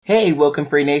Hey, Woken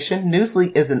Free Nation,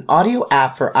 Newsly is an audio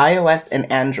app for iOS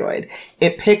and Android.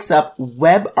 It picks up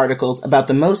web articles about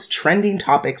the most trending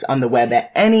topics on the web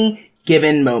at any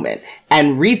given moment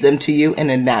and reads them to you in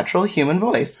a natural human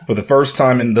voice. For the first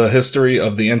time in the history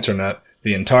of the internet,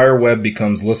 the entire web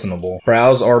becomes listenable.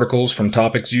 Browse articles from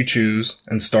topics you choose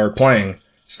and start playing.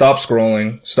 Stop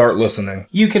scrolling, start listening.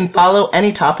 You can follow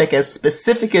any topic as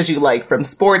specific as you like, from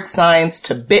sports, science,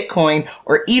 to Bitcoin,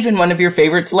 or even one of your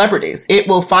favorite celebrities. It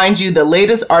will find you the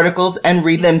latest articles and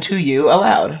read them to you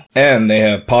aloud. And they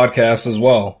have podcasts as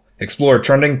well. Explore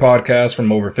trending podcasts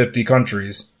from over 50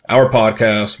 countries. Our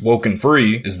podcast, Woken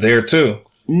Free, is there too.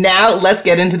 Now let's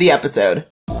get into the episode.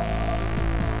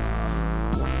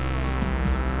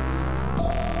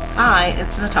 Hi,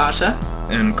 it's Natasha.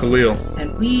 And Khalil.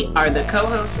 And we are the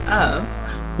co-hosts of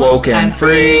Woken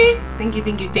Free.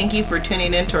 Thank you for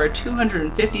tuning in to our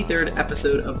 253rd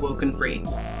episode of Woken Free.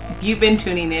 If you've been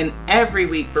tuning in every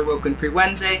week for Woken Free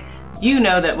Wednesday, you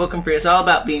know that Woken Free is all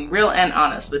about being real and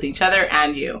honest with each other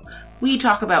and you. We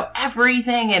talk about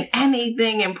everything and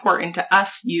anything important to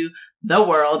us, you, the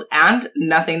world, and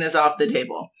nothing is off the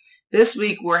table. This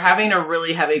week, we're having a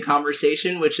really heavy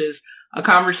conversation, which is a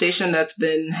conversation that's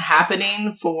been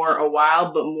happening for a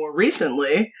while, but more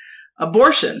recently,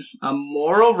 abortion, a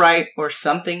moral right or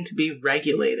something to be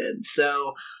regulated.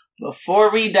 So before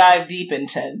we dive deep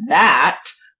into that,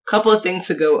 a couple of things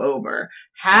to go over.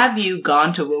 Have you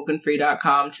gone to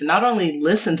wokenfree.com to not only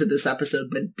listen to this episode,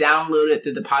 but download it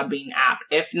through the Podbean app?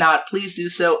 If not, please do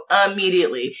so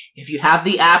immediately. If you have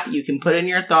the app, you can put in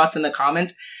your thoughts in the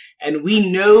comments, and we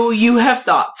know you have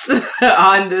thoughts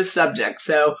on this subject.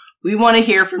 So we want to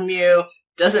hear from you.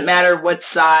 Doesn't matter what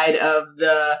side of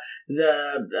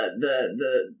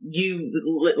you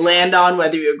land on,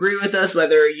 whether you agree with us,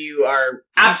 whether you are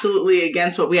absolutely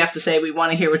against what we have to say. We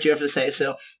want to hear what you have to say.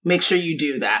 So make sure you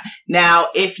do that. Now,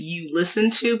 if you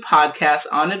listen to podcasts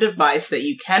on a device that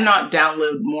you cannot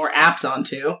download more apps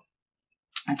onto,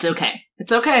 it's okay.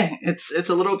 It's okay. It's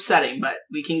a little upsetting, but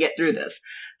we can get through this.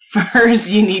 First,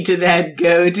 you need to then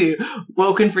go to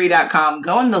wokenfree.com,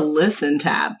 go in the Listen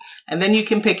tab, and then you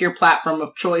can pick your platform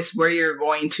of choice where you're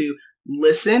going to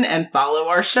listen and follow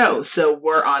our show. So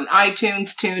we're on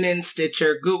iTunes, TuneIn,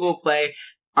 Stitcher, Google Play,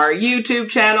 our YouTube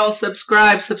channel.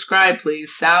 Subscribe,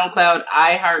 please. SoundCloud,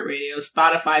 iHeartRadio,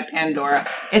 Spotify, Pandora.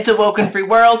 It's a Woken Free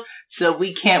world, so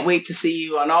we can't wait to see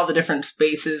you on all the different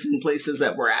spaces and places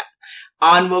that we're at.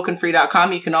 On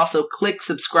wokenfree.com, you can also click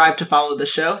subscribe to follow the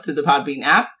show through the Podbean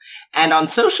app. And on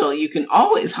social, you can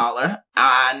always holler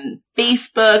on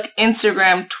Facebook,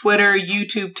 Instagram, Twitter,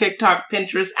 YouTube, TikTok,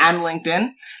 Pinterest, and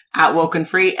LinkedIn at Woken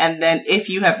Free. And then if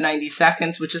you have 90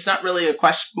 seconds, which is not really a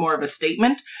question, more of a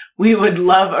statement, we would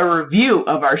love a review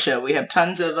of our show. We have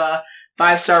tons of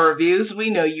 5-star reviews. We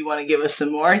know you want to give us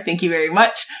some more. Thank you very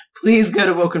much. Please go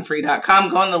to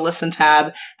wokenfree.com, go on the Listen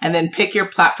tab, and then pick your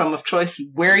platform of choice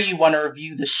where you want to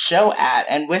review the show at.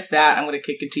 And with that, I'm going to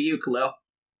kick it to you, Khalil.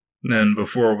 Then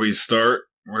before we start,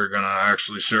 we're going to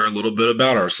actually share a little bit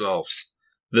about ourselves.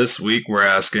 This week, we're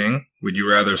asking, would you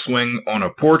rather swing on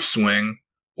a porch swing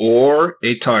or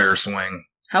a tire swing?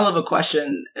 Hell of a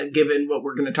question, given what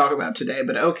we're going to talk about today,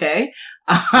 but okay.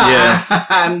 Yeah.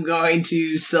 I'm going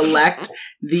to select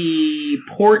the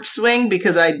porch swing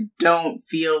because I don't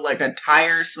feel like a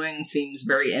tire swing seems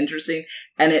very interesting.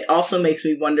 And it also makes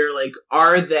me wonder, like,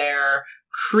 are there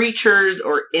creatures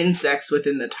or insects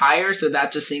within the tire? So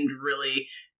that just seemed really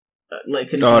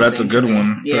confusing. Oh, that's a good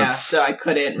one. Yeah, so I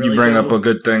couldn't really You bring up a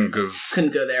good thing because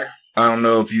couldn't go there. I don't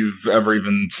know if you've ever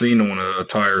even seen a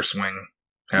tire swing.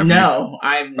 No,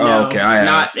 I've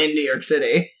not in New York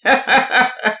City.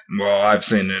 Well, I've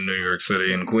seen it in New York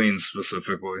City, in Queens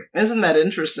specifically. Isn't that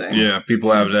interesting? Yeah,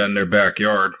 people have that in their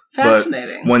backyard.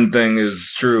 Fascinating. But one thing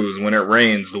is true is when it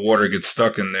rains, the water gets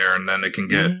stuck in there, and then it can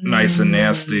get nice and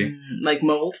nasty. Like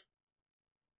mold?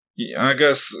 Yeah, I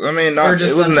guess. I mean,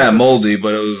 it wasn't that moldy,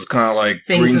 but it was kind of like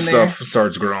green stuff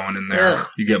starts growing in there. Ugh.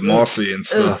 You get mossy and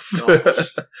stuff.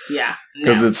 Yeah,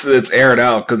 because it's aired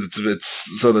out. Because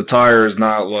it's so the tire is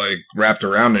not like wrapped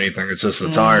around anything. It's just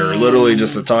a tire, literally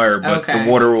just a tire. But the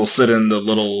water will sit in the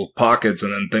little pockets,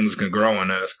 and then things can grow in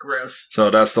it. It's gross.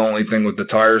 So that's the only thing with the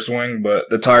tire swing. But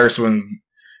the tire swing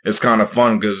is kind of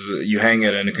fun because you hang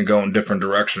it and it can go in different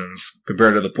directions.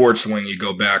 Compared to the porch swing, you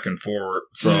go back and forward.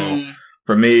 So.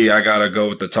 For me, I gotta go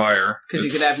with the tire. Because you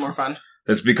could have more fun.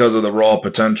 It's because of the raw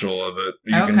potential of it.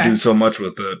 You can do so much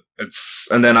with it.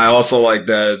 And then I also like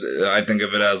that I think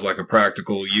of it as like a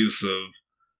practical use of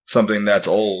something that's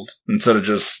old. Instead of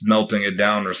just melting it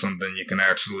down or something, you can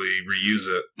actually reuse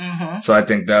it. Mm-hmm. So I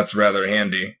think that's rather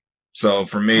handy. So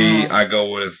for me, I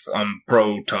go with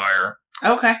pro tire.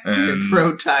 Okay. And you're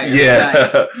pro-tire.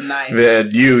 Yeah. Nice.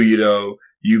 That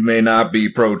you may not be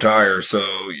pro-tire, so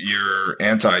you're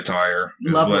anti-tire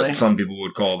is Lovely. what some people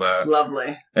would call that.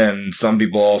 Lovely. And some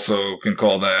people also can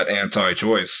call that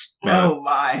anti-choice. Oh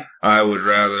my. I would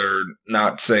rather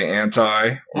not say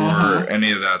anti or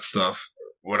any of that stuff.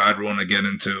 What I'd want to get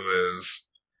into is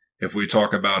if we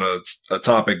talk about a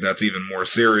topic that's even more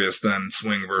serious than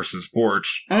swing versus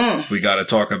porch, we got to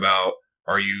talk about,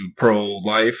 are you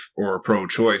pro-life or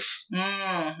pro-choice?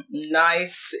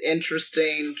 Nice,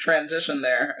 interesting transition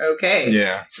there. Okay.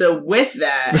 Yeah. So with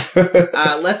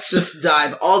that, let's just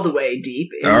dive all the way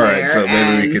deep in all right, there. so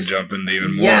maybe we could jump into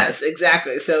even more. Yes,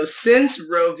 exactly. So since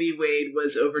Roe v. Wade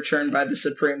was overturned by the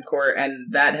Supreme Court,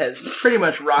 and that has pretty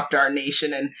much rocked our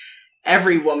nation and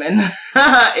every woman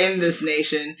in this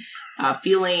nation,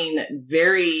 feeling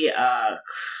very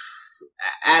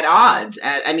at odds.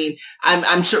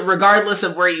 I'm sure, regardless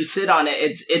of where you sit on it,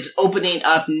 it's opening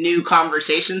up new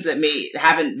conversations that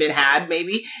haven't been had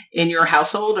maybe in your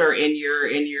household or in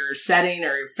your setting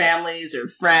or your families or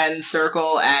friends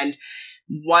circle, and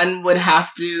one would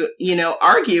have to,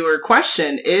 argue or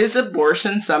question, is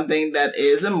abortion something that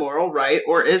is a moral right,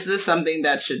 or is this something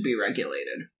that should be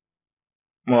regulated?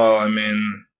 Well, I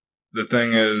mean, the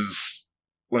thing is,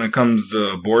 when it comes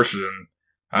to abortion,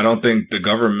 I don't think the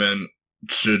government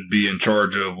should be in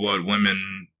charge of what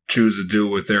women choose to do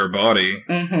with their body,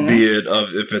 be it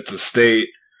if it's a state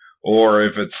or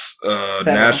if it's a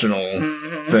national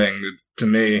thing. To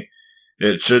me,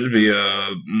 it should be a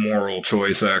moral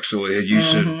choice, actually. You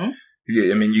should,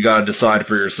 you got to decide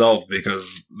for yourself,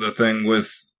 because the thing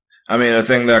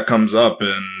that comes up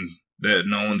and that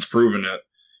no one's proven it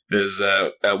is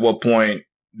that at what point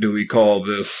do we call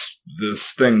this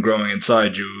thing growing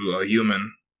inside you a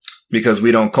human? Because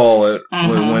we don't call it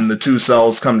when the two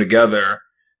cells come together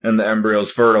and the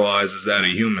embryo's fertilized, is that a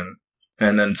human?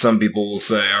 And then some people will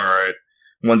say, all right,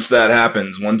 once that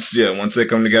happens, once they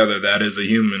come together, that is a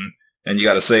human, and you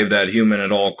got to save that human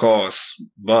at all costs.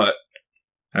 But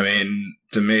I mean,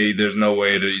 to me, there's no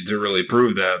way to really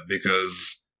prove that,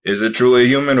 because is it truly a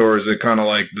human, or is it kind of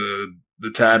like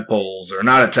the tadpoles, or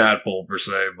not a tadpole per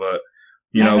se, but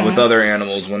with other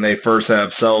animals, when they first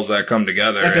have cells that come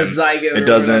together, like a zygote, it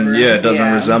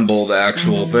doesn't resemble the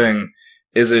actual thing.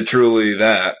 Is it truly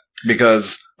that?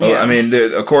 Because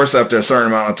of course, after a certain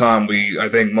amount of time, I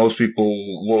think most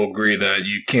people will agree that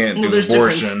you can't do there's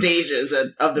abortion. Different stages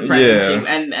of the pregnancy,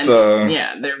 and so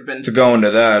there've been, to go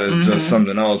into that is just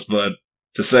something else. But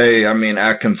to say,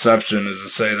 at conception, is to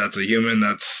say that's a human.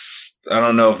 I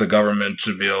don't know if the government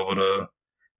should be able to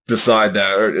decide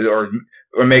that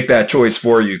or make that choice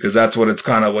for you, because that's what's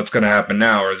going to happen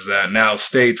now, is that now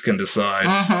states can decide,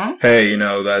 hey,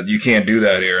 that you can't do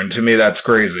that here. And to me, that's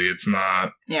crazy. It's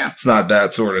not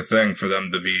that sort of thing for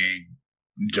them to be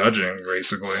judging,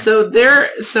 basically. So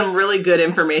there's some really good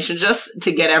information just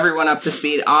to get everyone up to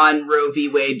speed on Roe v.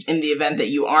 Wade in the event that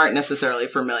you aren't necessarily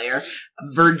familiar.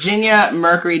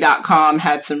 VirginiaMercury.com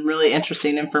had some really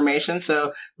interesting information,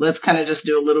 so let's kind of just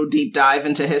do a little deep dive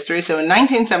into history. So in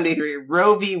 1973,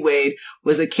 Roe v. Wade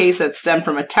was a case that stemmed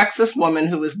from a Texas woman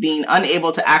who was being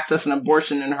unable to access an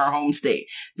abortion in her home state.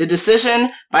 The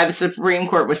decision by the Supreme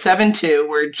Court was 7-2,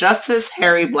 where Justice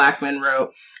Harry Blackmun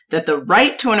wrote that the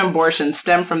right to an abortion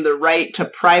stemmed from the right to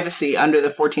privacy under the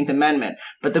 14th Amendment,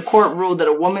 but the court ruled that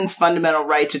a woman's fundamental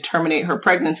right to terminate her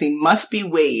pregnancy must be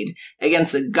weighed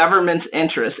against the government's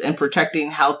interest in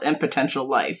protecting health and potential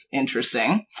life.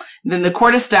 Interesting. Then the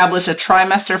court established a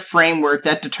trimester framework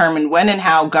that determined when and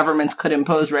how governments could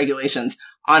impose regulations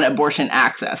on abortion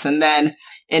access. And then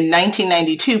in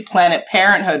 1992, Planned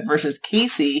Parenthood versus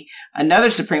Casey,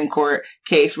 another Supreme Court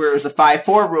case where it was a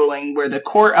 5-4 ruling where the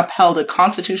court upheld a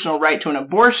constitutional right to an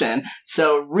abortion,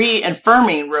 so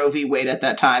reaffirming Roe v. Wade at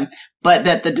that time, but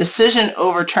that the decision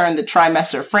overturned the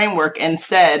trimester framework,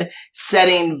 instead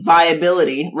setting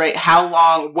viability, right?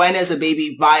 When is a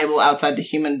baby viable outside the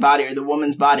human body or the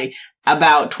woman's body?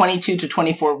 About 22 to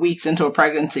 24 weeks into a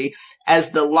pregnancy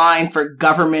as the line for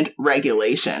government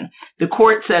regulation. The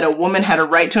court said a woman had a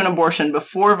right to an abortion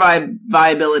before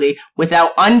viability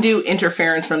without undue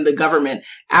interference from the government.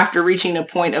 After reaching a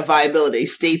point of viability,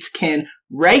 states can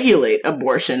regulate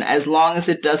abortion as long as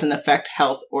it doesn't affect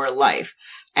health or life.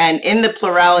 And in the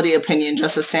plurality opinion,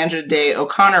 Justice Sandra Day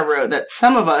O'Connor wrote that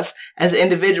some of us as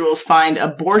individuals find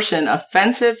abortion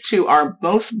offensive to our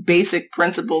most basic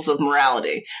principles of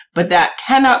morality, but that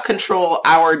cannot control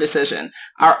our decision.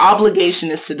 Our obligation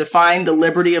is to define the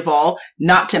liberty of all,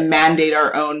 not to mandate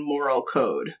our own moral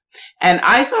code. And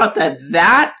I thought that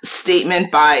that statement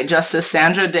by Justice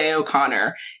Sandra Day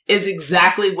O'Connor is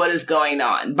exactly what is going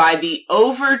on. By the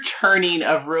overturning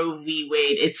of Roe v.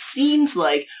 Wade, it seems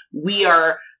like we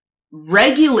are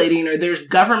regulating, or there's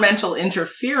governmental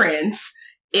interference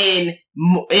in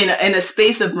a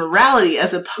space of morality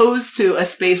as opposed to a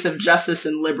space of justice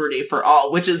and liberty for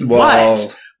all, which is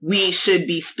what we should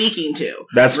be speaking to.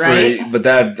 That's right? pretty, but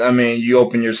that, I mean, you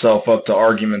open yourself up to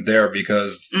argument there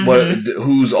because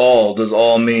who's all? Does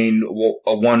all mean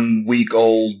a 1 week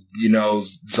old,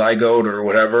 zygote or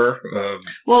whatever?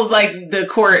 Well, like the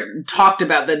court talked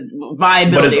about the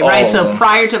viability, right? So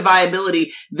prior to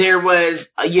viability, there was,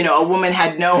 a woman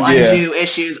had no undue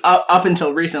issues up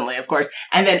until recently, of course.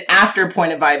 And then after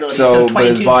point of viability, so 22, but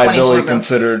is viability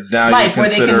considered now? Life, where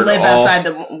they can live outside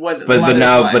the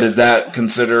but is that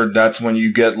considered? That's when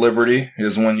you get liberty,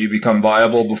 is when you become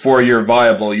viable. Before you're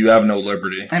viable, you have no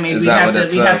liberty. I mean, we have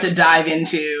to dive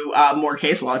into more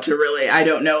case law to really, I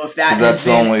don't know if that has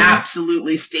been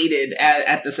absolutely stated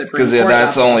at the Supreme Court. Because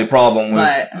that's the only problem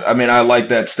with, I mean, I like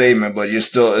that statement, but you're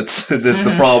still,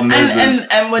 the problem is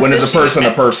when is a person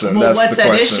a person? Well, that's the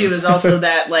question. Issue is also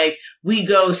that, like, we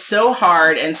go so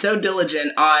hard and so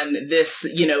diligent on this,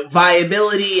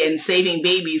 viability and saving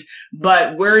babies,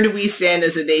 but where do we stand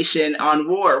as a nation on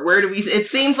war? Where do we? It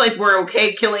seems like we're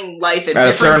okay killing life at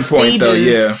different stages, point, though,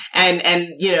 yeah. And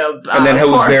and then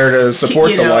who's there to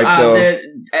support the life, though?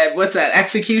 What's that?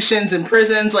 Executions in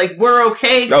prisons. Like, we're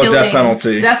okay killing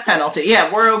death penalty.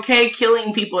 Yeah, we're okay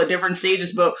killing people at different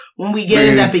stages, but when we get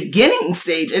in that beginning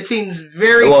stage, it seems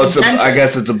very contentious. I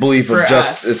guess it's a belief of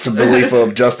it's a belief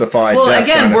of justified. Well, death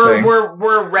again, kind of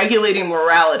we're regulating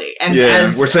morality, and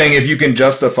we're saying if you can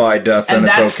justify death, then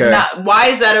it's okay. Why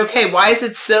is that okay? Why is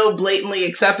it so blatantly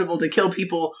acceptable to kill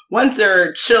people once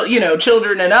they're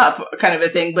children and up, kind of a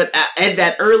thing? But at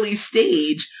that early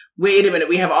stage, wait a minute,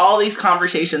 we have all these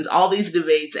conversations, all these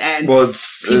debates, and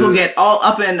people get all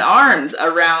up in arms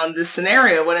around this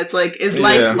scenario when it's like, is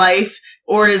life?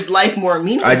 Or is life more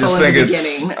meaningful in the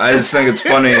beginning? I just think it's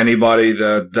funny, anybody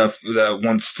that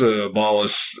wants to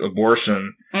abolish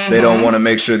abortion, they don't want to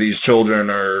make sure these children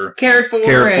are cared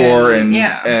for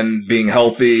and being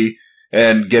healthy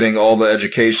and getting all the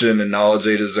education and knowledge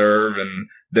they deserve, and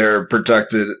they're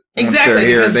protected. Once they're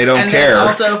here, they don't care.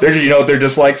 Also, they're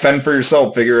just like, fend for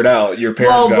yourself, figure it out. Your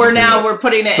parents. Well, we're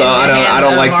putting it in the hands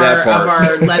of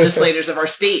our legislators, of our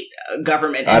state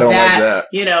government, and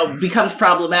that becomes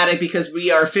problematic because we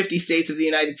are 50 states of the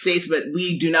United States, but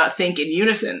we do not think in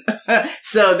unison.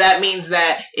 So that means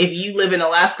that if you live in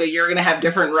Alaska, you're going to have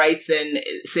different rights than,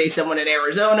 say, someone in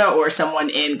Arizona or someone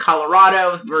in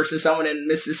Colorado versus someone in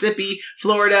Mississippi,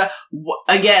 Florida.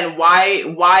 Again,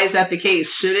 why is that the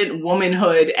case? Shouldn't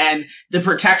womanhood and the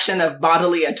protection of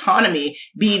bodily autonomy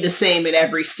be the same in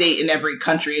every state, in every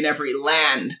country, in every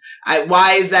land?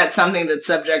 Why is that something that's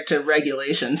subject to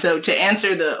regulation? So to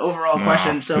answer the overall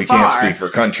question we can't speak for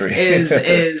country.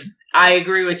 is I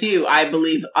agree with you. I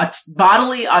believe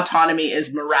bodily autonomy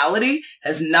is morality,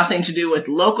 has nothing to do with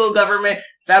local government,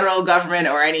 federal government,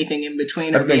 or anything in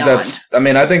between or beyond.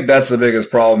 I think that's the biggest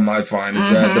problem I find is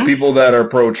that the people that are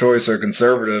pro-choice are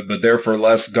conservative, but they're for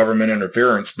less government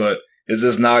interference. But is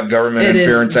this not government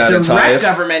interference at its highest?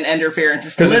 Direct government interference.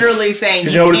 It's literally saying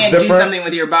you can't do something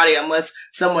with your body unless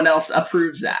someone else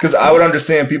approves that. Because I would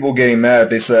understand people getting mad if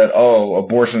they said, "Oh,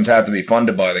 abortions have to be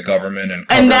funded by the government,"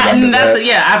 and that's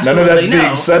absolutely. None of that's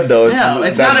being said, though.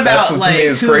 It's not about to me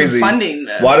is crazy. Funding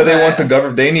this. Why do they want the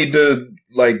government? They need to.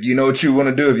 What you want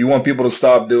to do. If you want people to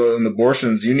stop doing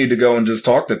abortions, you need to go and just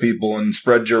talk to people and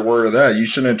spread your word of that. You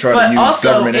shouldn't try to use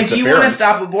government interference. If you want to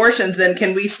stop abortions, then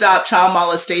can we stop child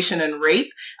molestation and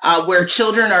rape, where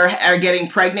children are getting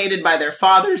pregnated by their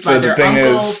fathers, by their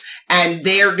uncles, and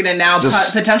they are going to now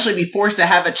potentially be forced to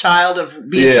have a child of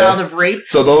rape.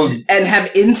 So those and have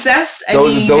incest.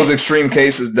 Those extreme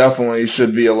cases definitely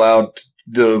should be allowed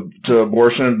to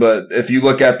abortion. But if you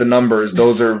look at the numbers,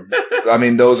 those are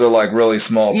like really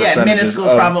small percentages.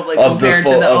 Minuscule probably compared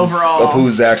to the overall of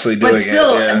who's actually doing it. But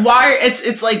still, why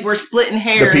it's like we're splitting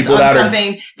hairs on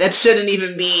something that shouldn't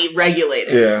even be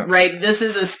regulated. Yeah. Right? This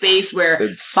is a space where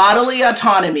bodily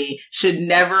autonomy should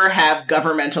never have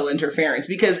governmental interference.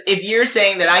 Because if you're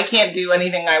saying that I can't do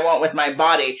anything I want with my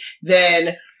body,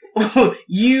 then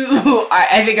you,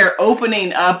 I think, are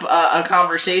opening up a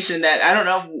conversation that I don't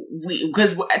know if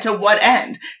because to what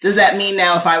end? Does that mean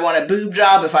now if I want a boob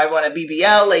job, if I want a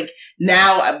BBL, like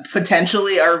now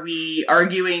potentially are we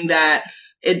arguing that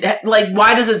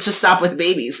why does it just stop with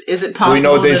babies? Is it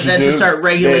possible to start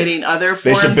regulating other forms?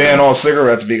 They should ban all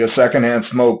cigarettes because secondhand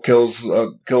smoke kills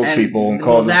people and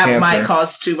causes cancer. That might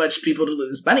cause too much people to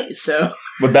lose money. So,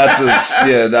 but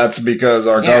that's because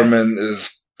our government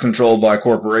is controlled by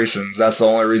corporations. That's the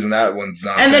only reason that one's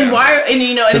not. And then why? And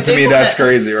and to me, that's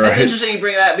crazy, right? That's interesting you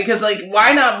bring that because,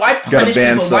 why not? Why punish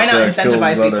people? Why not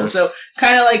incentivize people? Others. So,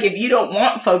 kind of like if you don't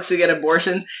want folks to get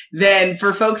abortions, then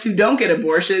for folks who don't get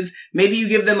abortions, maybe you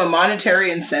give them a monetary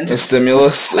incentive, a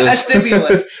stimulus. A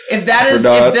stimulus. If that is,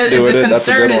 if the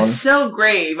concern is so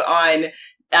grave on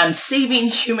saving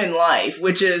human life,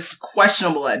 which is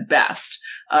questionable at best.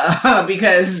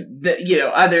 Because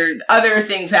other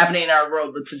things happening in our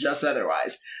world would suggest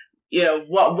otherwise.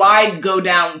 Why go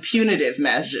down punitive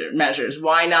measures?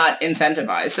 Why not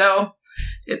incentivize? So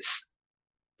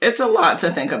it's a lot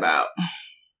to think about.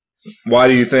 Why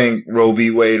do you think Roe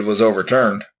v. Wade was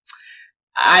overturned?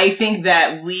 I think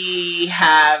that we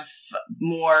have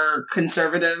more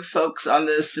conservative folks on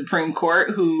the Supreme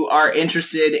Court who are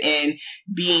interested in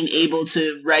being able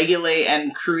to regulate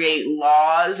and create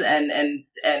laws and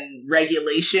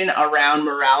regulation around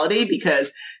morality,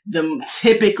 because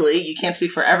typically, you can't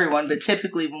speak for everyone, but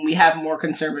typically when we have more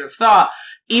conservative thought,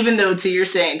 even though to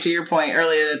your point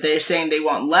earlier that they're saying they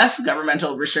want less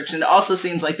governmental restriction, it also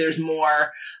seems like there's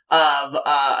more of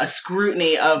a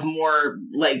scrutiny of more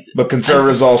But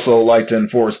conservatives also like to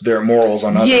enforce their morals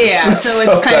on others. Yeah, so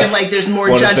it's kind of like there's more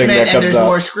judgment and there's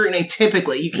more scrutiny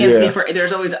typically. You can't speak for,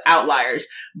 there's always outliers,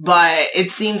 but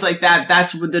it seems like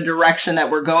that's the direction that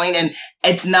we're going, and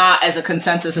it's not as a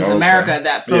consensus as America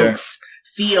that folks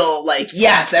feel like,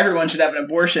 yes, everyone should have an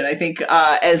abortion. I think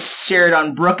as shared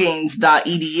on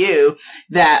Brookings.edu,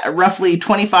 that roughly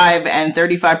 25 and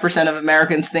 35% of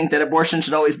Americans think that abortion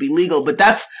should always be legal, but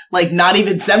that's not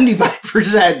even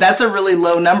 75%. That's a really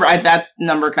low number. That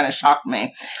number kind of shocked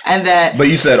me. And that, but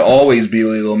you said always be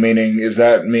legal, meaning, is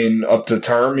that mean up to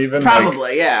term even?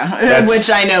 Probably, yeah. Which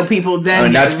I know people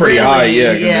then. That's pretty high,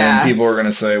 yeah. Then people are going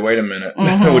to say, wait a minute, what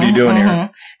are you doing here?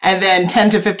 And then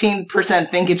 10 to 15%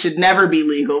 think it should never be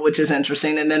legal, which is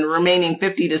interesting. And then remaining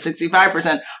 50 to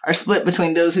 65% are split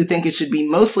between those who think it should be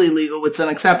mostly legal with some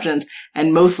exceptions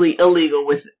and mostly illegal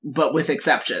but with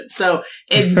exceptions. So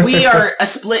we are a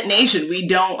split nation. We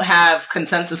don't have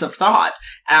consensus of thought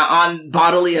on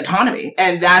bodily autonomy.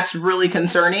 And that's really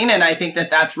concerning. And I think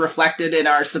that that's reflected in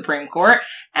our Supreme Court.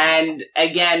 And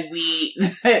again, we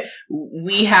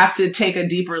have to take a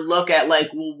deeper look at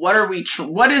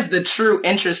what is the true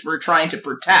interest we're trying to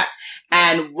protect,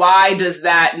 and why does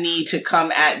that need to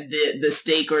come at the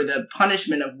stake or the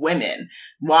punishment of women?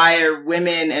 Why are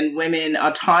women and women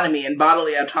autonomy and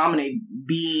bodily autonomy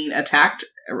being attacked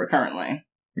currently?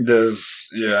 There's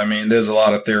a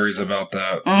lot of theories about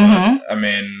that.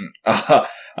 But,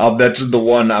 I'll bet you the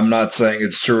one, I'm not saying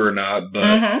it's true or not,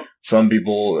 but some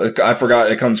people, I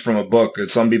forgot, it comes from a book.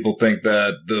 Some people think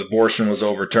that the abortion was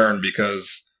overturned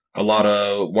because a lot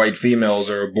of white females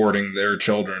are aborting their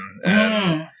children.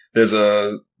 And there's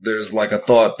a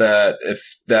thought that if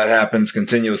that happens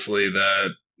continuously,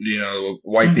 that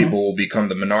white people will become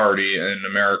the minority in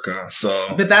America.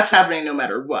 So, but that's happening no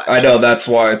matter what. I know, that's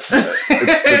why it's the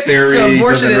theory so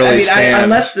doesn't really stand.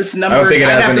 Unless this numbers, I don't think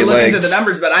I'd have to look into the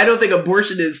numbers, but I don't think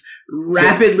abortion is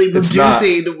rapidly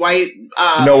reducing white.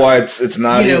 You know why it's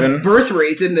not even birth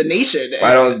rates in the nation.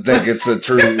 I don't think it's a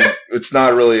true. It's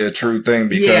not really a true thing,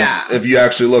 because if you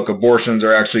actually look, abortions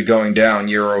are actually going down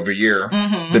year over year.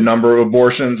 The number of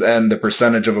abortions and the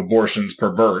percentage of abortions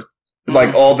per birth.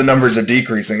 All the numbers are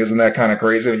decreasing. Isn't that kind of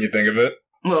crazy when you think of it?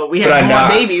 Well, we have more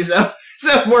babies, though.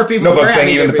 So more people. No, but I'm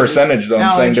saying even the percentage, though.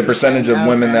 I'm saying the percentage of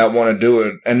women that want to do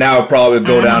it. And now it'll probably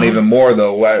go down even more,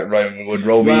 though, right? Would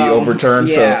Roe be overturned?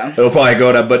 Yeah. So it'll probably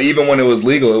go down. But even when it was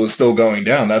legal, it was still going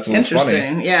down. That's what's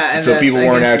funny. Yeah. And so people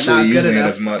weren't actually using it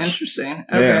as much. Interesting.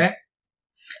 Okay. Yeah.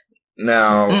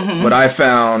 Now, what I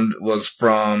found was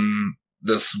from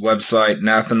this website,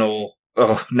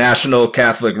 National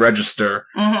Catholic Register,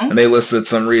 and they listed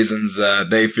some reasons that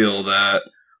they feel that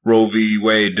Roe v.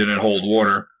 Wade didn't hold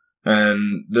water.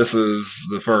 And this is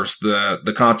the first, that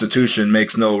the Constitution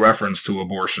makes no reference to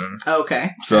abortion.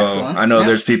 Okay. So excellent. I know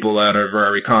there's people that are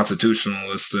very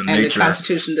constitutionalist in nature. And the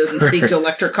Constitution doesn't speak to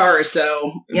electric cars,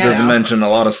 so it doesn't mention a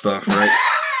lot of stuff, right?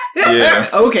 Yeah.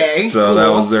 Okay. So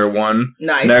that was their one.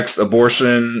 Nice. Next,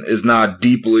 abortion is not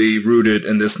deeply rooted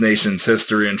in this nation's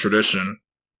history and tradition.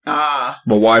 But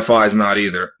Wi-Fi is not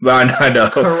either. But I know.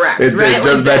 Correct. It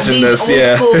does mention this.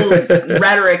 School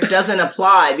rhetoric doesn't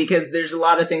apply because there's a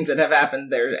lot of things that have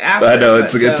happened there after. I know.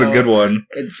 It's a good one.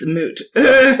 It's moot.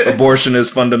 Abortion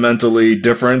is fundamentally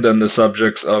different than the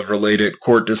subjects of related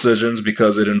court decisions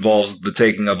because it involves the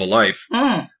taking of a life.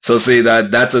 So see,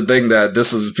 that's a thing that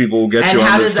this is people will get you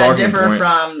on this talking point. And how does that differ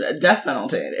from death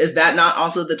penalty? Is that not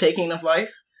also the taking of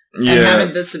life? Yeah. And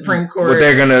haven't the Supreme Court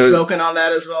spoken on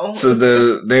that as well? So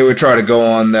they would try to go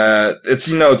on that. It's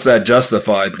it's that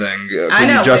justified thing. I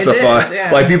know, you justify, it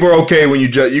is, like people are okay when you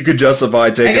could justify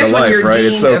taking a life, right?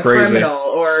 It's so crazy. Criminal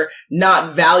or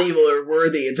not valuable or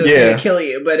worthy, it's okay to kill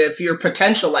you. But if your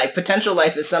potential life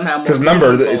is somehow more, because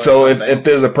remember, so if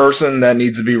there's a person that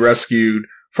needs to be rescued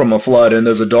from a flood and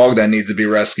there's a dog that needs to be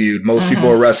rescued, most people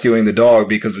are rescuing the dog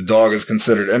because the dog is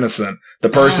considered innocent. The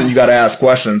person, you got to ask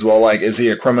questions. Well, like, is he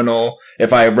a criminal?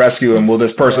 If I rescue him, will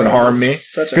this person harm me?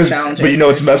 Such a challenging. But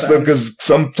it's messed up because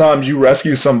sometimes you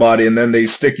rescue somebody and then they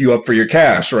stick you up for your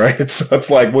cash, right? So it's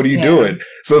like, what are you doing?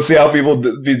 So see how people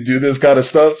do this kind of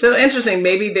stuff? So interesting.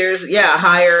 Maybe there's, a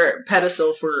higher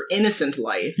pedestal for innocent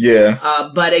life. Yeah.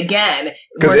 But again,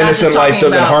 because innocent life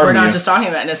doesn't harm you. We're not just talking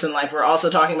about innocent life. We're also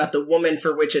talking about the woman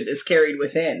for which it is carried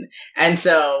within. And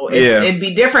so it'd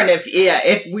be different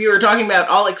if we were talking about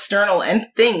all external and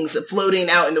things floating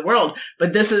out in the world,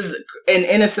 but this is an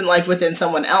innocent life within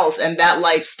someone else, and that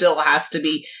life still has to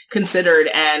be considered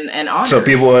and honored. So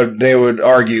they would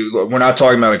argue, we're not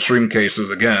talking about extreme cases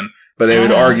again, but they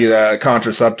would argue that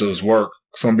contraceptives work.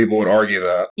 Some people would argue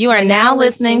that. You are now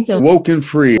listening to Woke and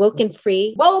Free. Woke and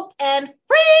Free. Woke and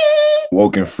Free.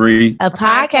 Woke and Free. A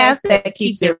podcast that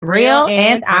keeps it real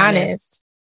and honest.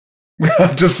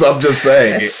 I'm just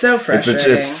saying. It's so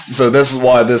frustrating. So this is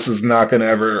why this is not going to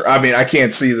ever, I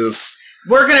can't see this.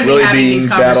 We're going to be having these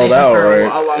conversations for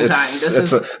a long time.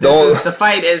 The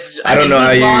fight is. I don't know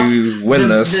how you win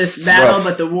this battle, rough.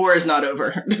 but the war is not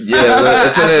over. Yeah,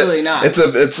 absolutely not.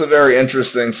 It's a very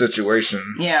interesting situation.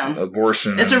 Yeah,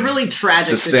 abortion. It's a really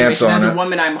tragic situation. As a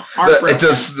woman, I'm heartbroken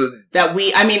that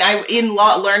we.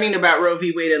 Learning about Roe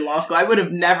v. Wade in law school, I would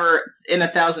have never in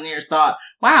 1,000 years thought,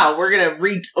 wow, we're going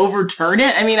to overturn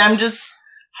it. I'm just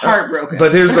heartbroken.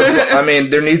 But here's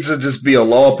there needs to just be a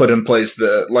law put in place,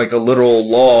 like a literal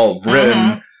law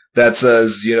written that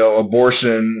says,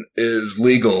 abortion is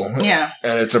legal. Yeah.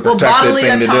 And it's a protected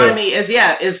thing to do. Bodily autonomy is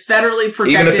federally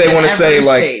protected. Even if they want to say,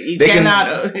 like, state.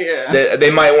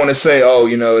 they might want to say,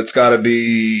 it's got to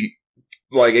be,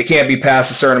 like, it can't be past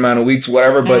a certain amount of weeks,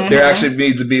 whatever, but there actually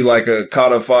needs to be, like, a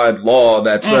codified law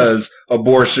that says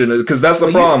abortion, because that's the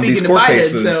problem, these court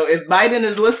cases. So if Biden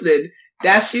is listed,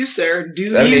 that's you, sir.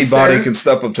 Anybody can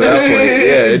step up to that point.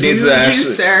 Yeah, it needs to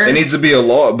actually. It needs to be a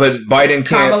law, but Biden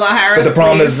can't. Kamala Harris, but the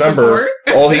problem is, remember,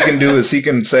 all he can do is he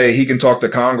can talk to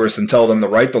Congress and tell them to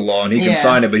write the law, and he can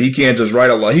sign it, but he can't just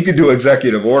write a law. He could do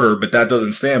executive order, but that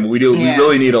doesn't stand. We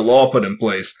really need a law put in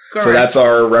place. Correct. So that's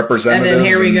our representatives and, then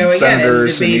here we go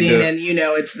senators again, and debating,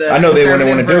 it's the. I know they wouldn't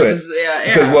want to do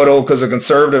it because the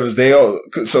conservatives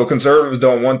conservatives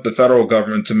don't want the federal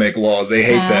government to make laws. They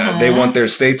hate that. They want their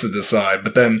states to decide.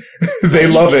 But then they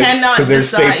love it because their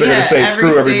states are going to say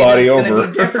screw everybody over.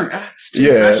 It's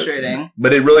too frustrating.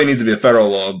 But it really needs to be a federal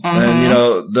law. And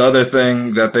the other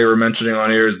thing that they were mentioning on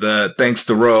here is that thanks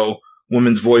to Roe,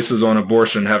 women's voices on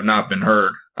abortion have not been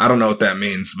heard. I don't know what that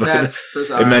means, but that's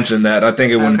bizarre. It mentioned that. I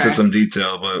think it went into some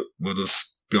detail, but we'll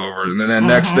just go over it. And then the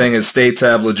next thing is states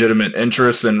have legitimate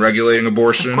interest in regulating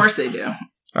abortion. Of course they do.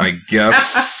 I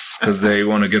guess because they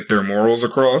want to get their morals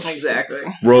across. Exactly.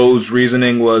 Roe's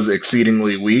reasoning was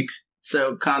exceedingly weak.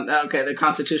 So, the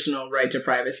constitutional right to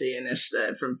privacy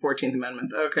from 14th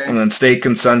Amendment. Okay. And then state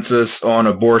consensus on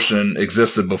abortion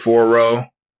existed before Roe.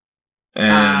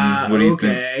 And what do you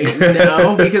think?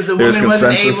 No, because the woman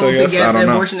wasn't able to get the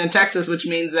abortion in Texas, which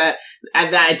means that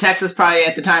Texas probably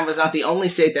at the time was not the only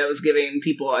state that was giving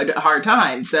people a hard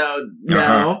time. So,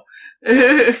 no.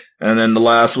 And then the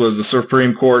last was the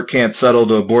Supreme Court can't settle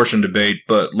the abortion debate,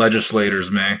 but legislators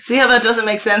may. See how that doesn't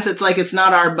make sense? It's like it's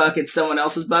not our buck, it's someone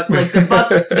else's buck. Like the buck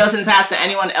doesn't pass to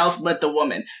anyone else but the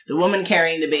woman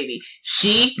carrying the baby.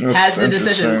 She has the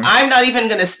decision. I'm not even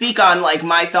going to speak on like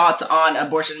my thoughts on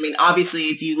abortion. Obviously,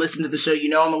 if you listen to the show,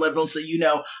 I'm a liberal, so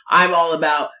I'm all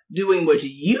about doing what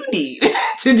you need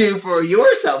to do for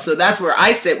yourself. So that's where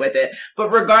I sit with it.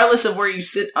 But regardless of where you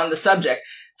sit on the subject,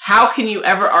 how can you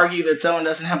ever argue that someone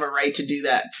doesn't have a right to do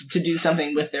that, to do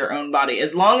something with their own body,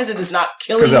 as long as it is not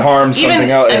killing? Because it harms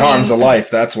something else. It harms a life.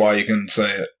 That's why you can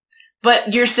say it.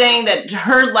 But you're saying that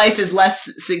her life is less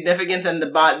significant than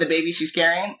the baby she's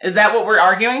carrying? Is that what we're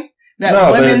arguing?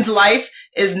 That women's life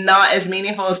is not as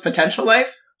meaningful as potential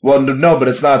life? Well, no, but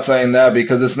it's not saying that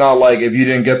because it's not like if you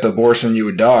didn't get the abortion, you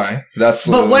would die. But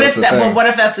what if that? Well, what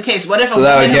if that's the case? What if a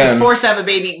woman who's forced to have a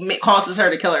baby causes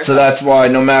her to kill herself? So that's why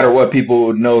no matter what, people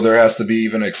would know there has to be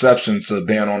even exceptions to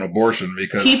ban on abortion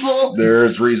because people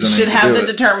there's reason should have the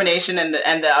determination and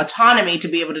the autonomy to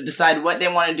be able to decide what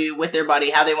they want to do with their body,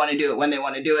 how they want to do it, when they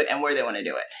want to do it, and where they want to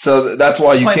do it. So that's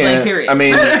why you can't. I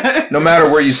mean, no matter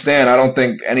where you stand, I don't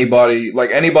think anybody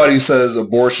who says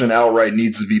abortion outright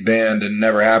needs to be banned and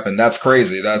never happen. That's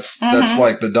crazy. That's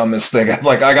like the dumbest thing.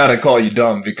 Like I gotta call you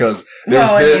dumb because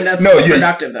that's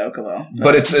productive though, Khalil.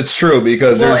 But it's true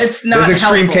because there's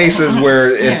extreme cases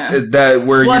where if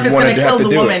you wanted to have to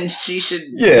do woman, it, she should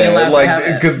be allowed to have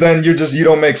it. Because then you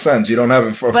don't make sense. You don't have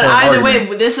it for. But either way,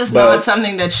 this is not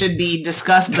something that should be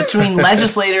discussed between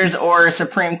legislators or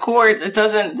Supreme Court. It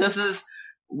doesn't. This is.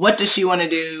 What does she want to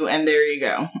do? And there you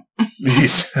go.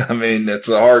 I mean, it's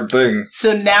a hard thing.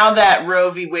 So now that Roe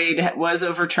v. Wade was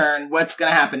overturned, what's going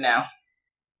to happen now?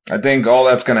 I think all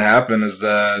that's going to happen is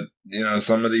that,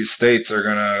 some of these states are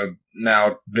going to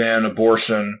now ban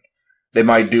abortion. They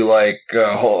might do like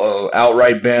a whole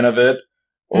outright ban of it,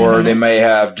 or they may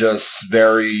have just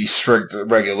very strict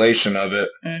regulation of it.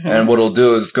 And what it'll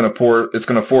do is it's going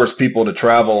to force people to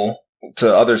travel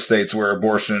to other states where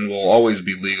abortion will always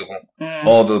be legal.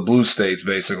 All the blue states,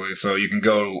 basically. So you can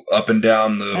go up and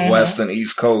down the west and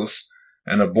east coast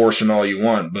and abortion all you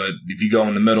want. But if you go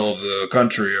in the middle of the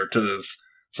country or to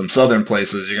some southern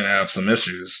places, you're going to have some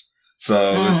issues.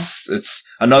 So it's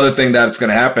another thing that's going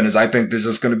to happen is I think there's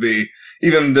just going to be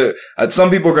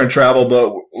some people are going to travel,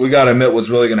 but we got to admit what's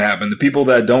really going to happen. The people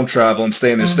that don't travel and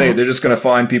stay in their state, they're just going to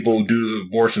find people who do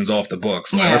abortions off the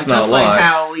books. Yeah, that's just like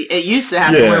how it used to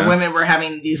happen where women were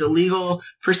having these illegal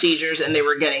procedures and they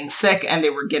were getting sick and they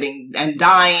were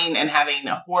dying and having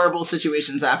horrible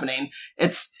situations happening.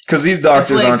 It's because these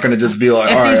doctors aren't going to just be like,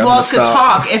 if these walls could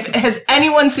talk. Has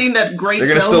anyone seen that great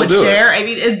film with Cher? I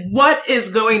mean, what is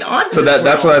going on? So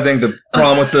that's what I think the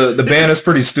problem with the ban is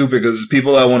pretty stupid because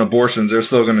people that want abortions, they're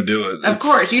still going to do it. Of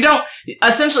course, you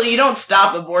don't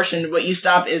stop abortion. What you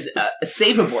stop is a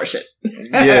safe abortion.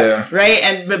 Yeah.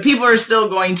 Right. But people are still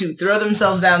going to throw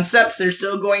themselves down steps. They're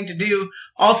still going to do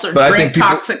all sorts of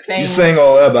toxic things. You're saying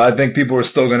all that, but I think people are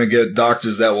still going to get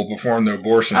doctors that will perform their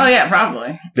abortions. Oh yeah,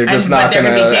 probably. They're just not going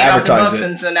to advertise it.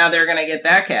 And so now they're going to get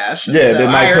that cash. Yeah, so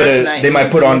they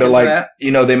might put onto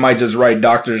they might just write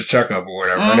doctor's checkup or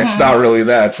whatever. And it's not really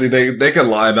that. See, they could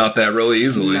lie about that really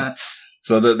easily. Nuts.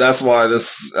 So that's why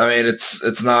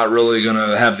it's not really going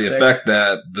to have the effect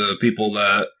that the people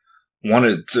that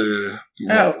wanted to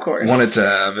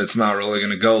have. It's not really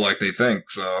going to go like they think.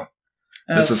 So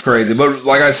this is crazy. But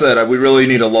like I said, we really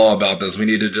need a law about this. We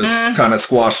need to just kind of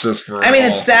squash this for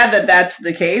it's sad that that's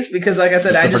the case because like I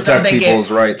said, I just don't think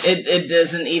people's rights.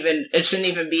 It shouldn't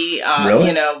even be,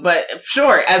 really? But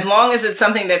sure, as long as it's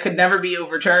something that could never be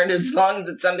overturned, as long as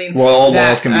it's something all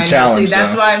laws can be challenged. See,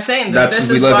 that's why I'm saying that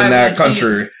we live in that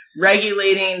country.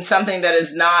 Regulating something that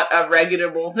is not a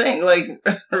regulable thing, right?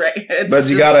 But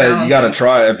you gotta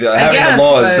try. If having a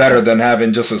law is better than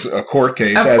having just a court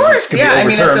case, of course, it's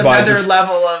another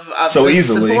level of so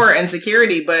easily support and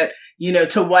security. But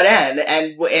to what end?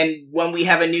 And when we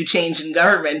have a new change in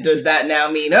government, does that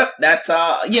now mean that's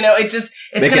all?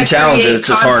 It's going to challenge create it. It's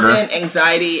just harder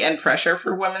anxiety and pressure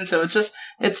for women. So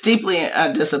it's deeply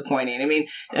disappointing. I mean,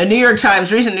 a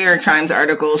recent New York Times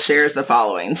article shares the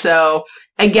following. So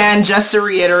again, just to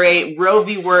reiterate, Roe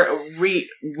v.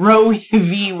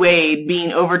 Wade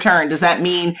being overturned, does that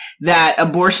mean that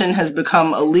abortion has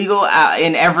become illegal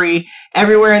in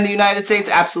everywhere in the United States?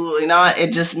 Absolutely not.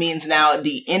 It just means now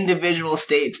the individual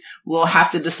states will have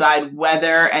to decide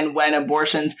whether and when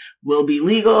abortions will be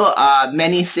legal.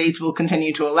 Many states will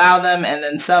continue to allow them, and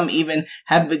then some even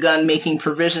have begun making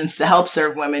provisions to help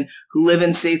serve women who live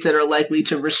in states that are likely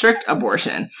to restrict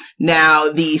abortion. Now,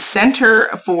 the Center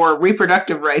for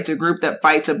Reproductive Rights, a group that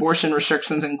fights abortion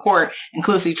restrictions in court and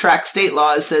closely tracks state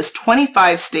laws, says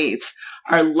 25 states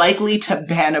are likely to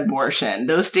ban abortion.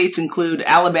 Those states include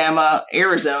Alabama,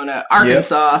 Arizona,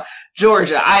 Arkansas,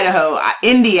 Georgia, Idaho,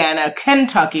 Indiana,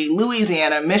 Kentucky,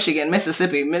 Louisiana, Michigan,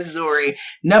 Mississippi, Missouri,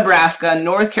 Nebraska,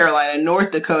 North Carolina,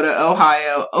 North Dakota,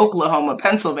 Ohio, Oklahoma,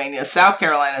 Pennsylvania, South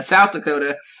Carolina, South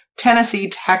Dakota, Tennessee,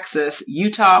 Texas,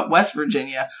 Utah, West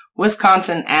Virginia,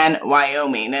 Wisconsin, and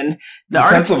Wyoming. And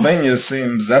Pennsylvania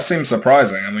seems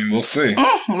surprising. I mean, we'll see.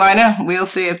 I know. We'll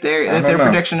see if their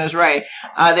prediction is right.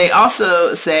 They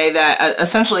also say that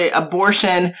essentially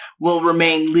abortion will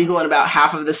remain legal in about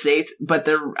half of the states, but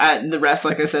the rest,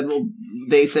 like I said, will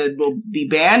be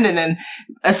banned. And then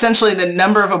essentially the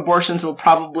number of abortions will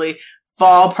probably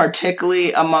fall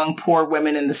particularly among poor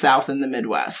women in the South and the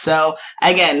Midwest. So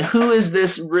again, who is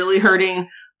this really hurting?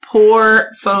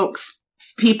 Poor folks,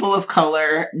 people of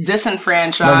color,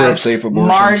 disenfranchised, number of safe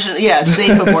abortions.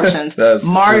 Safe abortions,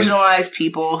 marginalized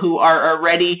people who are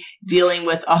already dealing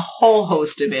with a whole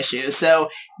host of issues. So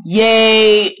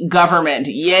yay government,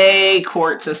 yay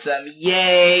court system,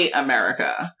 yay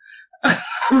America.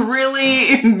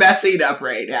 Really messing up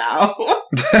right now.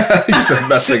 He's so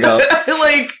messing up.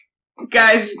 Like,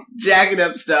 guys jacking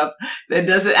up stuff that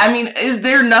doesn't, I mean, is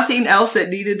there nothing else that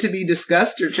needed to be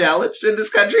discussed or challenged in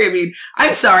this country? I mean,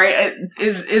 I'm sorry,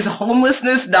 is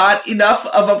homelessness not enough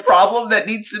of a problem that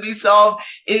needs to be solved?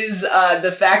 Is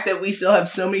the fact that we still have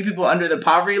so many people under the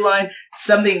poverty line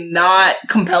something not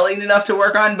compelling enough to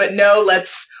work on? But no,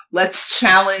 let's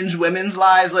challenge women's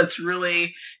lives. Let's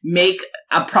really make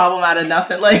a problem out of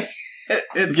nothing. Like,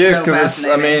 it's because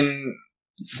I mean,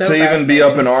 to even be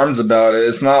up in arms about it,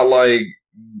 it's not like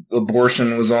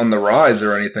abortion was on the rise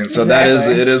or anything. So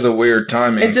it is a weird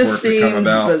timing it just for it to come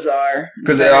about. Bizarre.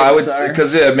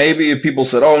 Because maybe if people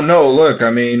said, "Oh no, look,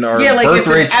 I mean, our birth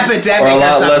rates are a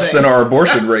lot less than our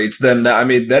abortion rates," then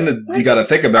you got to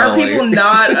think about. Are people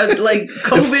not like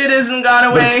COVID hasn't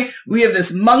gone away? We have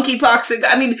this monkeypox.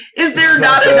 I mean, is there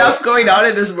not enough going on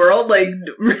in this world? Like,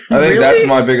 I think that's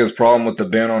my biggest problem with the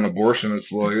ban on abortion.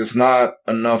 It's like it's not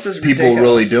enough people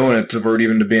really doing it for it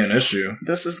even to be an issue.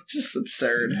 This is just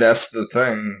absurd. That's the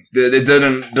thing.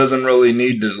 It doesn't really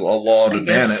need a law to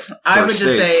ban it. I would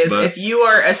just say is if you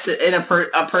are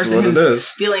a person who's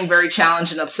feeling very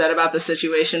challenged and upset about the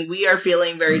situation, we are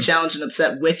feeling very challenged and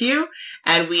upset with you,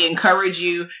 and we encourage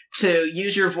you to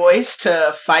use your voice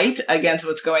to fight against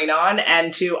what's going on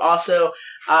and to also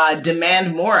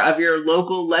demand more of your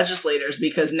local legislators,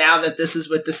 because now that this is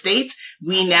with the states,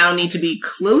 we now need to be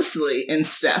closely in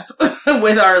step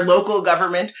with our local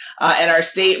government and our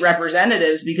state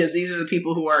representatives, because these are the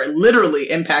people who are literally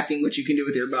impacting what you can do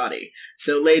with your body.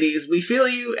 So ladies, we feel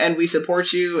you and we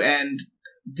support you, and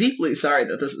deeply sorry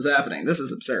that this is happening. This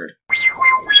is absurd.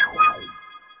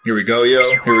 Here we go, yo.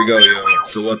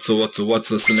 So what's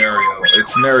the scenario?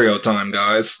 It's scenario time,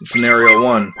 guys. Scenario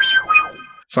 1.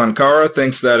 Sankara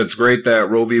thinks that it's great that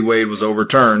Roe v. Wade was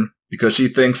overturned because she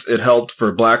thinks it helped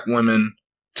for black women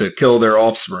to kill their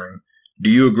offspring. Do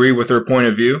you agree with her point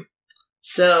of view?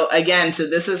 So again,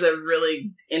 this is a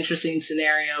really interesting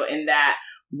scenario in that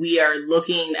we are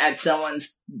looking at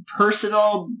someone's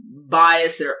personal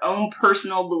bias, their own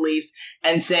personal beliefs,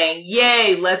 and saying,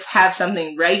 yay, let's have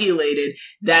something regulated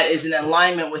that is in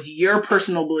alignment with your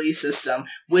personal belief system,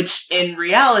 which in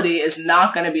reality is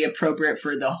not going to be appropriate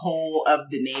for the whole of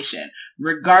the nation.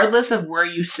 Regardless of where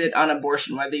you sit on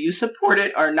abortion, whether you support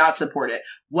it or not support it,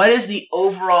 what is the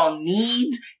overall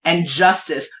need and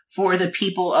justice for the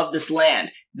people of this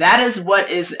land? That is what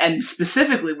is, and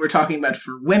specifically we're talking about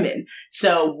for women.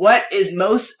 So what is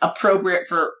most appropriate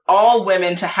for all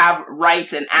women to have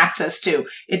rights and access to?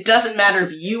 It doesn't matter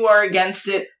if you are against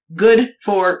it. Good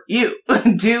for you.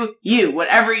 Do you.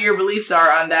 Whatever your beliefs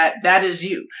are on that, that is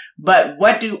you. But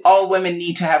what do all women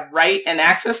need to have right and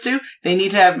access to? They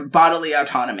need to have bodily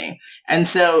autonomy. And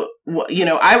so,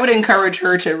 I would encourage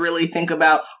her to really think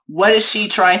about what is she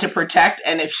trying to protect,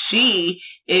 and if she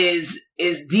is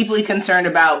deeply concerned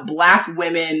about black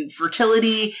women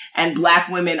fertility and black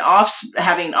women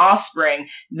having offspring,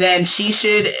 then she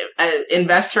should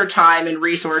invest her time and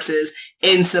resources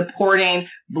in supporting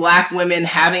black women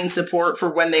having support for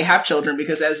when they have children,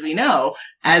 because as we know,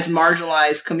 as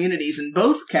marginalized communities in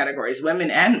both categories, women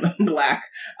and black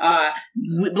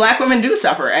women do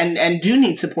suffer and do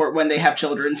need support when they have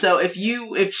children. So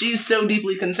if she's so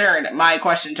deeply concerned, my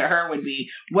question to her would be,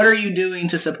 what are you doing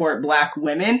to support black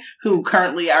women who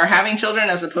currently are having children,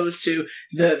 as opposed to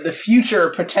the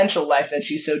future potential life that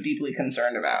she's so deeply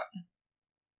concerned about?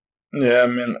 Yeah, I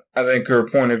mean, I think her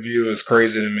point of view is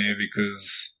crazy to me,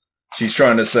 because she's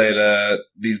trying to say that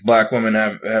these black women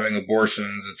having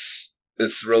abortions,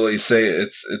 it's really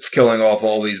it's killing off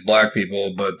all these black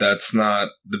people, but that's not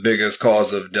the biggest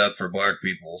cause of death for black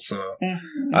people. So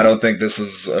I don't think this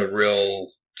is a real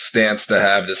stance to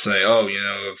have, to say,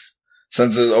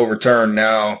 since it's overturned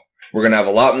now, we're going to have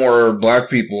a lot more black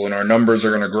people and our numbers are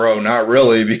going to grow. Not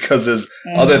really, because there's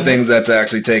other things that's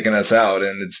actually taking us out,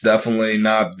 and it's definitely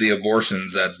not the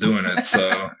abortions that's doing it.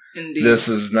 So this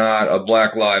is not a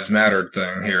Black Lives Matter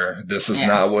thing here. This is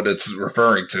not what it's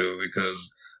referring to, because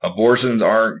abortions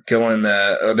aren't killing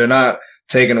that. They're not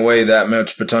taking away that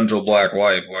much potential black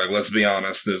life. Like, let's be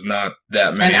honest, there's not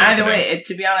that many. And either way,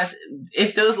 to be honest,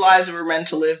 if those lives were meant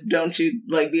to live, don't you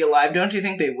be alive? Don't you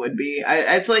think they would be?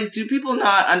 It's like, do people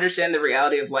not understand the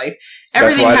reality of life?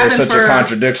 Everything That's why there's such a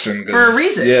contradiction for a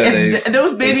reason. Yeah, if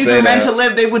those babies were meant to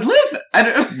live, they would live.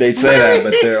 They say that,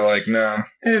 but they're like, no,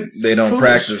 they don't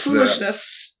practice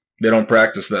foolishness. They don't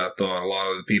practice that thought. A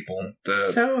lot of the people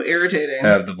that so irritating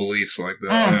have the beliefs like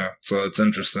that. Yeah, so it's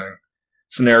interesting.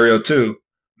 Scenario 2.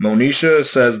 Monisha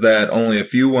says that only a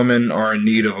few women are in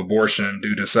need of abortion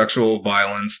due to sexual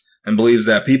violence and believes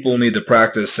that people need to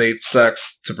practice safe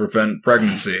sex to prevent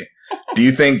pregnancy. Do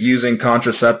you think using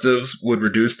contraceptives would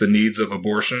reduce the needs of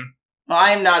abortion? Well,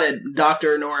 I am not a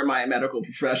doctor nor am I a medical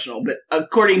professional, but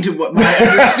according to what my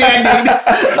understanding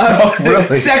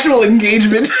of sexual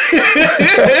engagement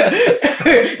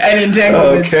and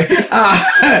entanglements,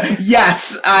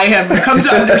 yes, I have come to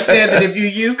understand that if you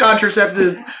use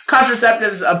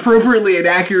contraceptives appropriately and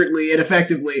accurately and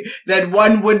effectively, then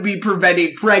one would be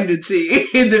preventing pregnancy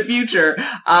in the future.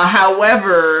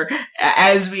 However,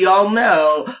 as we all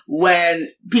know, when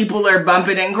people are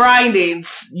bumping and grinding,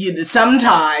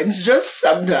 sometimes, just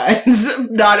sometimes,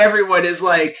 not everyone is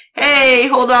like, hey,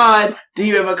 hold on, do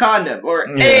you have a condom? Or,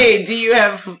 hey, do you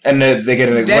have and they get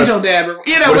an dental dam? Or,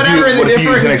 whatever the different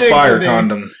use an expired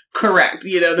condom? Correct.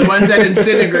 The ones that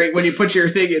disintegrate when you put your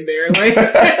thing in there. Like,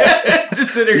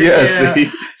 disintegrate.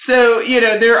 Yes. So,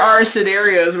 there are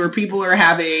scenarios where people are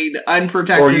having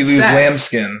unprotected or you lose sex.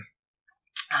 lambskin.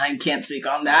 I can't speak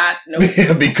on that.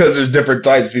 Nope. Because there's different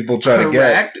types people try to get.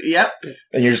 Correct. Yep.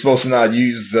 And you're supposed to not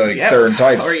use certain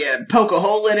types. Or you poke a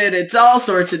hole in it. It's all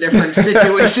sorts of different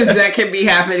situations that can be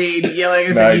happening. Like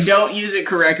I said, you don't use it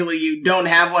correctly. You don't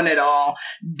have one at all.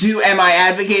 Am I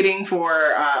advocating for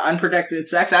unprotected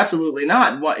sex? Absolutely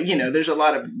not. There's a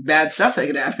lot of bad stuff that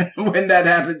can happen when that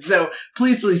happens. So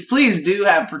please, please, please do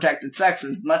have protected sex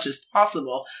as much as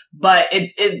possible. But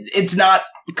it's not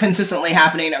consistently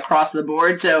happening across the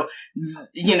board. So,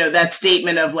 that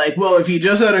statement of like, well, if you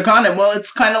just had a condom, well,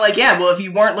 it's kind of like, yeah, well, if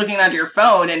you weren't looking at your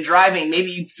phone and driving, maybe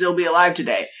you'd still be alive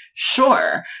today.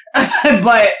 Sure.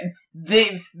 But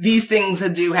these things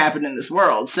do happen in this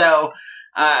world. So,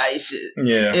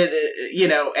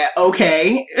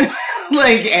 okay.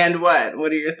 Like, and what?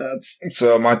 What are your thoughts?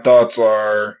 So my thoughts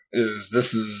is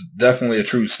this is definitely a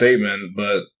true statement,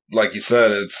 but like you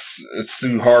said, it's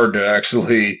too hard to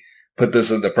actually put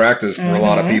this into practice for a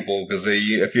lot of people because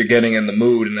if you're getting in the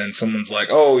mood and then someone's like,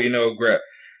 oh,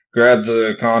 grab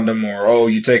the condom, or oh,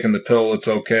 you taking the pill, it's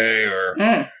okay,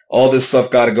 or all this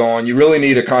stuff got to go on. You really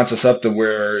need a contraceptive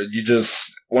where you just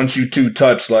once you two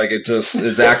touch, like it just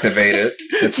is activated.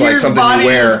 It's like something you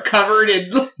wear. Is covered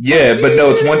in. Yeah, but no,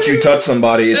 it's once you touch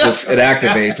somebody, it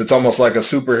activates. It's almost like a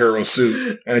superhero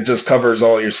suit, and it just covers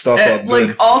all your stuff up. Like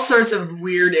good. All sorts of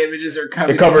weird images are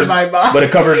coming. Into my body, but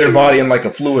it covers your body in like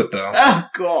a fluid, though. Oh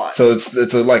god! So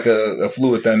it's like a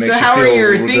fluid that makes you feel. So how are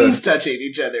your things touching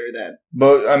each other then?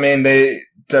 But I mean, they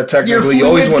technically you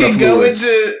always want a fluid.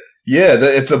 Yeah,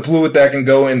 it's a fluid that can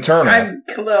go internal.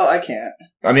 Khalil, I can't.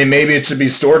 I mean, maybe it should be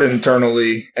stored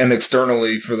internally and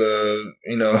externally for the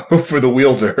for the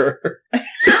wielder.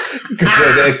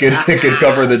 Because it could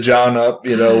cover the John up,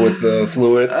 with the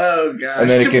fluid. Oh, gosh. And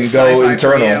then it can go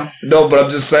internal. No, but I'm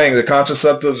just saying, the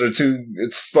contraceptives are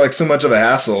it's like so much of a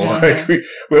hassle.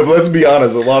 Mm-hmm. Like, let's be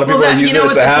honest, a lot of people are using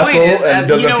it to hassle and it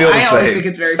doesn't feel the same. I always think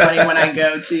it's very funny when I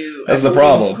go to... That's the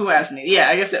problem. Who asked me? Yeah,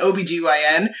 I guess the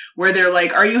OBGYN, where they're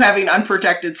like, are you having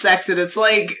unprotected sex? And it's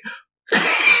like...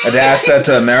 And to ask that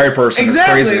to a married person is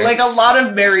crazy. Like a lot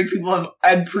of married people have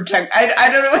unprotected.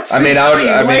 I don't know what to I mean,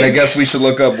 I guess we should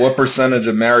look up what percentage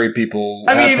of married people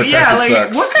have protected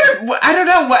sex. What kind of? I don't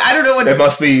know what. It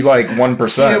must be like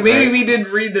 1%. Maybe we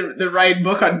didn't read the right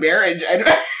book on marriage.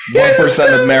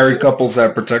 1% of married couples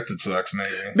have protected sex.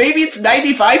 Maybe it's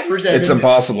 95%. It's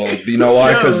impossible. You know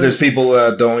why? Because there's people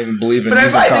that don't even believe in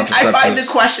using contraceptives. I find the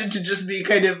question to just be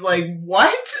kind of like,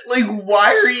 what? Like,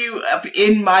 why are you up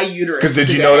in my uterus? Because did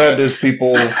you know that there's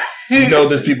people,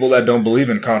 there's people that don't believe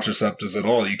in contraceptives at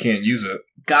all. You can't use it.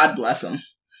 God bless them.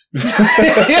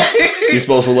 You're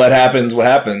supposed to let what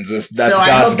happens. That's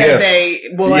God's gift. I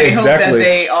hope that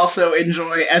they also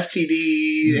enjoy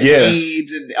STD,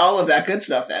 AIDS, and all of that good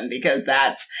stuff then, because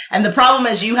and the problem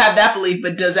is you have that belief,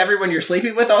 but does everyone you're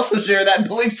sleeping with also share that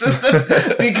belief system?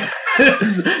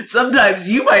 Because sometimes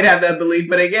you might have that belief,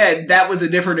 but again, that was a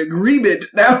different agreement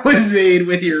that was made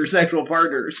with your sexual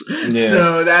partners. Yeah.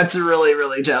 So that's really,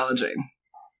 really challenging.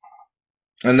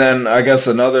 And then I guess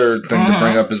another thing to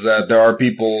bring up is that there are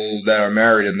people that are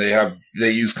married and they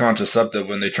use contraceptive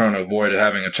when they're trying to avoid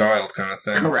having a child kind of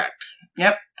thing. Correct.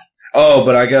 Yep. Oh,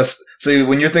 but I guess, see,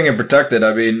 when you're thinking protected,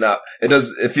 I mean, it does.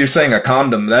 If you're saying a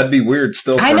condom, that'd be weird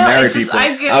still for married people.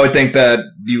 I would think that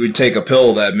you would take a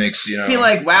pill that makes, you know, be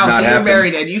like, wow, so you're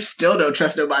married and you still don't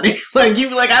trust nobody. Like, you'd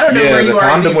be like, I don't know where you are. Yeah, the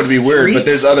condom would be weird, but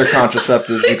there's other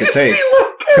contraceptives you could take.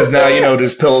 Because now, you know,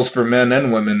 there's pills for men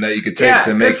and women that you could take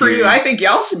to make good for you. I think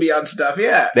y'all should be on stuff,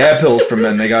 yeah. They have pills for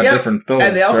men. They got different pills for everybody.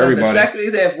 And they also have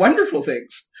vasectomies. They have wonderful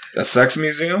things. A sex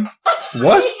museum?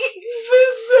 What?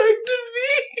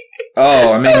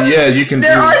 Oh, I mean, yeah, you can.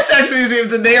 There are sex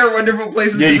museums, and they are wonderful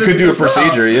places. Yeah, you could do a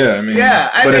procedure. Yeah, I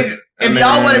mean, if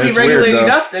y'all want to be regulating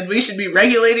us, then we should be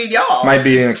regulating y'all. Might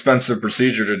be an expensive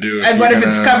procedure to do. And what if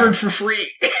it's covered for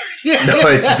free?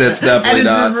 No, that's definitely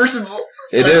not. And it's reversible.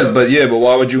 It is, but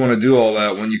why would you want to do all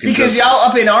that when you can? Because y'all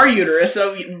up in our uterus,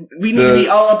 so we need to be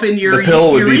all up in your. The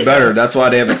pill would be better. That's why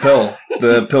they have a pill.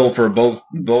 The pill for both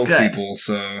people.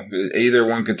 So either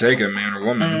one could take it, man or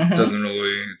woman. Mm-hmm. It doesn't really.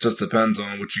 It just depends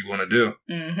on what you want to do.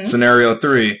 Mm-hmm. Scenario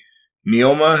 3: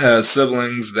 Neoma has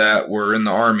siblings that were in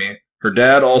the army. Her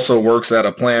dad also works at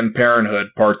a Planned Parenthood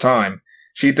part-time.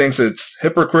 She thinks it's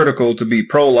hypocritical to be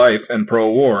pro-life and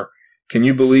pro-war. Can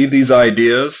you believe these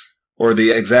ideas? Or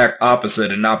the exact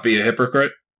opposite and not be a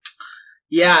hypocrite?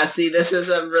 Yeah, see, this is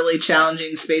a really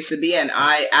challenging space to be in.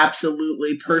 I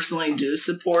absolutely personally do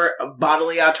support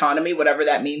bodily autonomy, whatever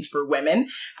that means for women.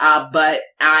 But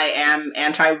I am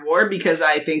anti-war because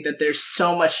I think that there's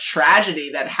so much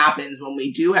tragedy that happens when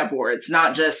we do have war. It's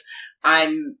not just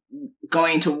I'm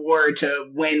going to war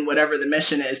to win whatever the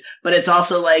mission is, but it's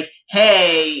also like,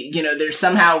 hey, you know, there's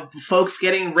somehow folks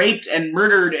getting raped and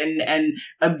murdered and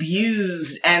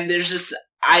abused, and there's just,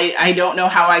 I don't know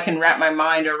how I can wrap my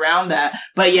mind around that,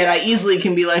 but yet I easily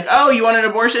can be like, oh, you want an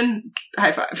abortion?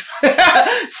 High five.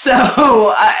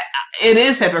 So it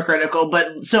is hypocritical,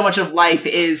 but so much of life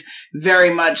is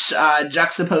very much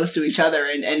juxtaposed to each other,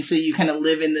 and so you kind of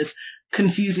live in this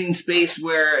confusing space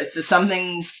where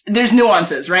there's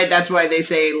nuances, right? That's why they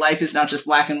say life is not just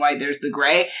black and white, there's the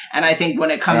gray. And I think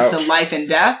when it comes to life and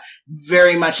death,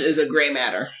 very much is a gray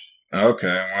matter.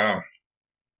 Okay, wow.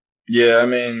 Yeah, I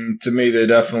mean, to me, they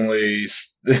definitely,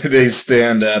 they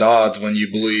stand at odds when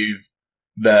you believe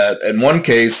that in one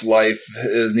case, life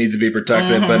needs to be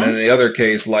protected, but in the other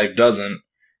case, life doesn't.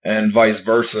 And vice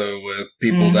versa with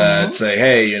people that say,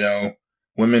 hey, you know,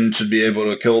 women should be able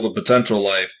to kill the potential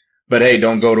life. But hey,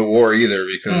 don't go to war either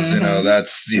because, you know,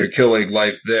 you're killing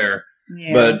life there.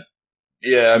 Yeah. But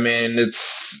yeah, I mean,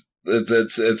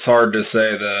 it's hard to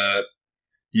say that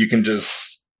you can just,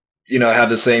 you know, have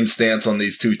the same stance on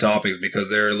these two topics because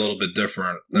they're a little bit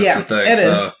different. That's the thing. It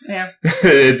is. Yeah.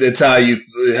 It's how you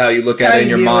look at it in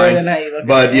your mind.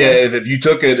 But yeah, if you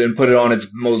took it and put it on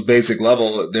its most basic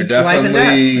level, they're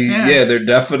definitely they're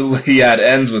definitely at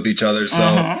ends with each other.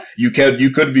 So you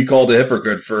could be called a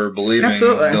hypocrite for believing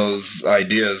those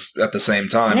ideas at the same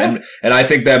time. Yeah. And I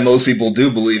think that most people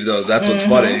do believe those. That's what's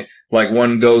funny. Like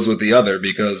one goes with the other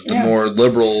because the more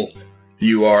liberal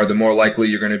you are, the more likely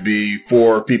you're going to be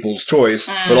for people's choice,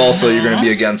 but also you're going to be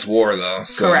against war, though.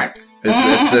 So correct.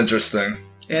 It's interesting.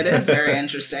 It is very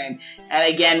interesting.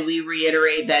 And again, we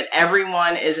reiterate that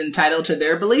everyone is entitled to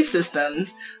their belief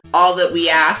systems. All that we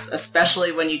ask,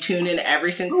 especially when you tune in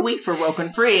every single week for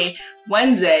Woken Free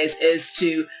Wednesdays, is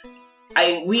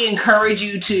we encourage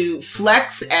you to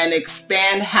flex and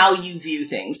expand how you view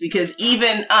things, because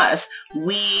even us,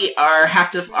 we are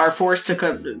forced to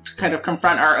kind of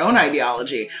confront our own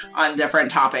ideology on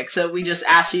different topics. So we just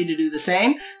ask you to do the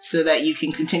same so that you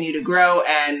can continue to grow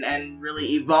and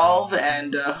really evolve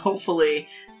and hopefully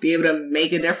be able to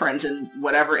make a difference in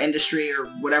whatever industry or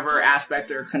whatever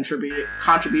aspect or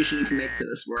contribution you can make to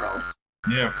this world.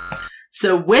 Yeah.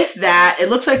 So with that, it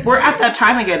looks like we're at that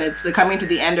time again. It's coming to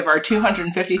the end of our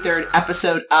 253rd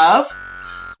episode of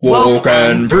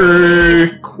Woken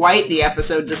Free. Quite the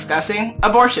episode discussing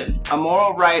abortion, a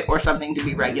moral right or something to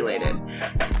be regulated.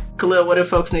 Khalil, what do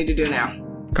folks need to do now?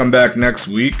 Come back next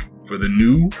week for the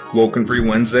new Woken Free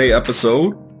Wednesday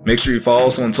episode. Make sure you follow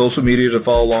us on social media to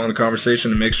follow along the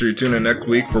conversation, and make sure you tune in next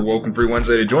week for Woken Free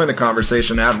Wednesday to join the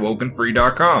conversation at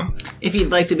wokenfree.com. If you'd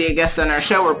like to be a guest on our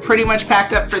show, we're pretty much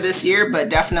packed up for this year, but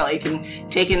definitely can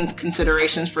take in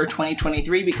considerations for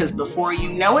 2023 because before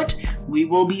you know it, we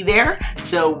will be there.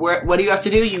 So what do you have to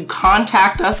do? You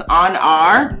contact us on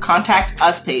our Contact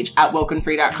Us page at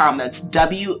wokenfree.com. That's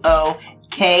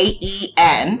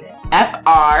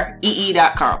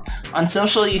WOKENFREE.com. On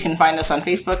social, you can find us on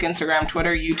Facebook, Instagram,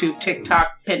 Twitter, YouTube, TikTok,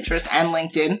 Pinterest, and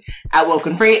LinkedIn at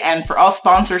Woken Free. And for all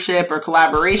sponsorship or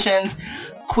collaborations,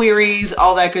 queries,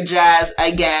 all that good jazz,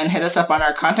 again, hit us up on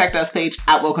our Contact Us page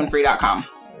at wokenfree.com.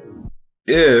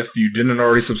 If you didn't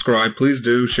already subscribe, please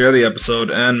do share the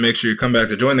episode and make sure you come back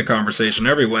to join the conversation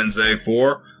every Wednesday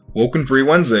for Woken Free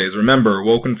Wednesdays. Remember,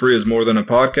 Woken Free is more than a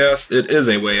podcast. It is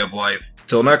a way of life.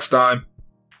 Till next time.